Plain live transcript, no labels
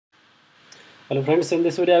Hello friends, in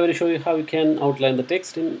this video I will show you how you can outline the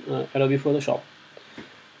text in Adobe Photoshop.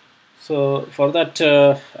 So for that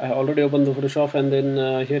I already opened the Photoshop, and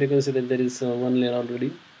then here you can see that there is one layer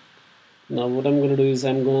already. Now what I'm going to do is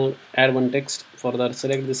I'm going to add one text. For that,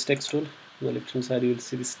 select this text tool. On the left hand side you will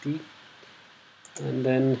see this T, and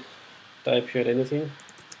then type here anything.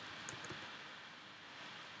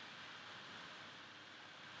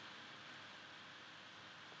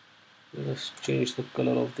 Let's change the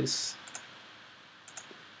color of this.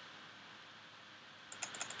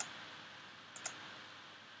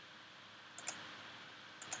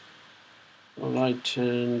 Alright,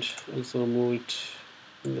 and also move it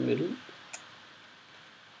in the middle.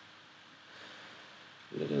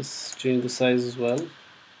 Let us change the size as well.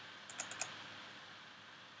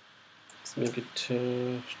 Let's make it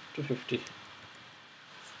 250.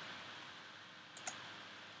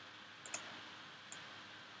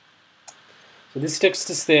 So this text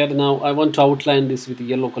is there. Now I want to outline this with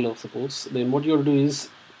yellow color, suppose. Then what you have to do is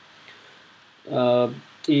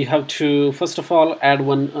you have to first of all add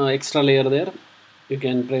one extra layer there. You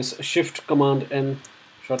can press Shift Command and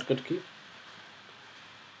shortcut key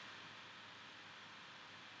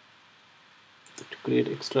to create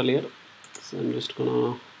extra layer. So I'm just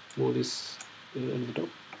gonna move this layer at the top.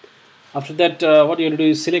 After that, what you have to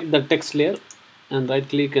do is select the text layer and right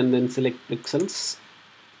click and then select pixels.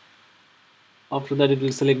 After that, it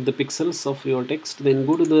will select the pixels of your text. Then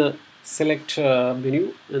go to the select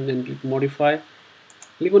menu and then click modify.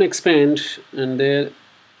 Click on expand, and there you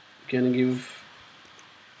can give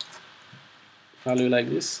value like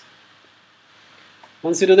this.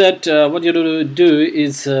 Once you do that, what you have to do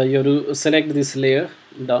is you have to select this layer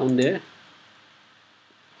down there,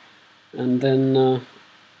 and then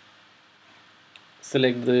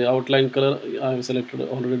select the outline color. I have selected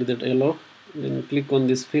already that yellow. Then click on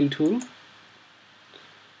this fill tool,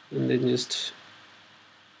 and then just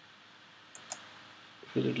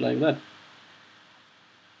fill it like that.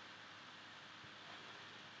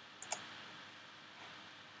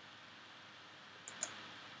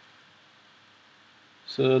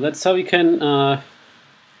 So that's how we can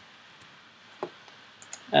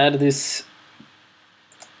add this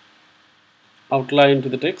outline to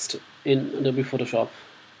the text in Adobe Photoshop.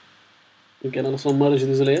 You can also merge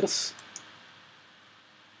these layers.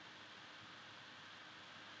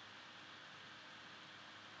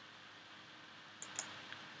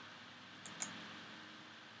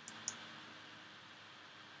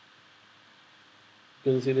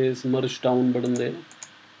 You can see there is merge down button there.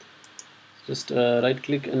 Just right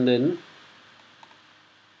click and then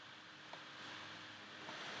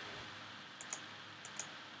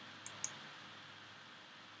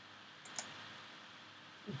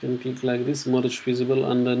you can click like this, merge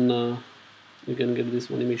visible, and then you can get this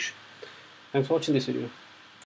one image. Thanks for watching this video.